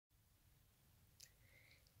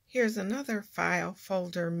Here's another file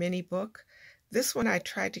folder mini book. This one I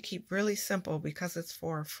tried to keep really simple because it's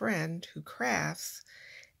for a friend who crafts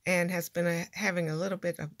and has been having a little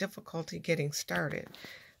bit of difficulty getting started.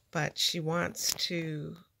 But she wants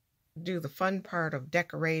to do the fun part of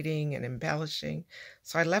decorating and embellishing.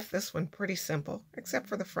 So I left this one pretty simple, except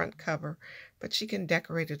for the front cover, but she can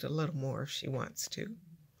decorate it a little more if she wants to.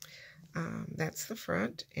 That's the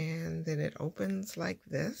front, and then it opens like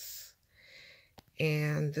this.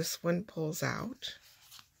 And this one pulls out.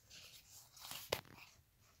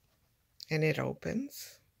 And it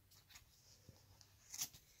opens.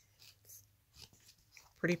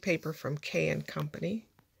 Pretty paper from K&Co.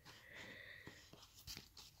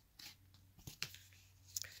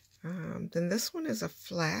 Then this one is a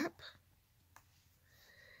flap,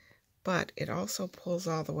 but it also pulls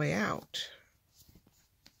all the way out.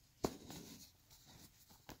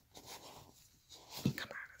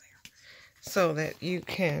 Come out of there. So that you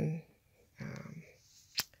can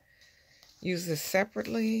use this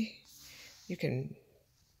separately. You can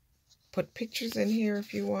put pictures in here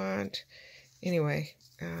if you want. Anyway,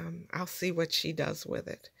 I'll see what she does with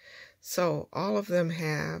it. So all of them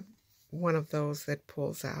have one of those that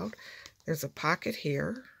pulls out. There's a pocket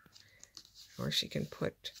here where she can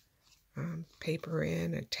put paper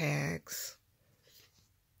in and tags.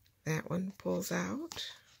 That one pulls out.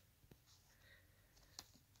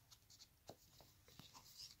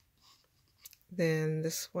 Then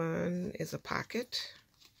this one is a pocket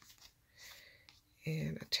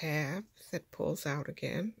and a tab that pulls out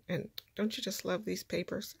again. And don't you just love these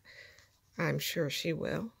papers? I'm sure she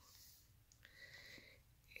will.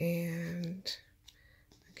 And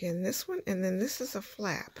again, this one, and then this is a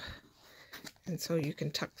flap. And so you can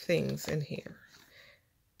tuck things in here.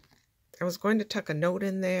 I was going to tuck a note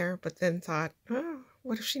in there, but then thought, oh,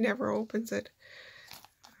 what if she never opens it?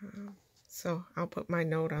 So I'll put my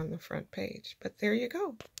note on the front page. But there you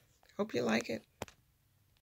go. Hope you like it.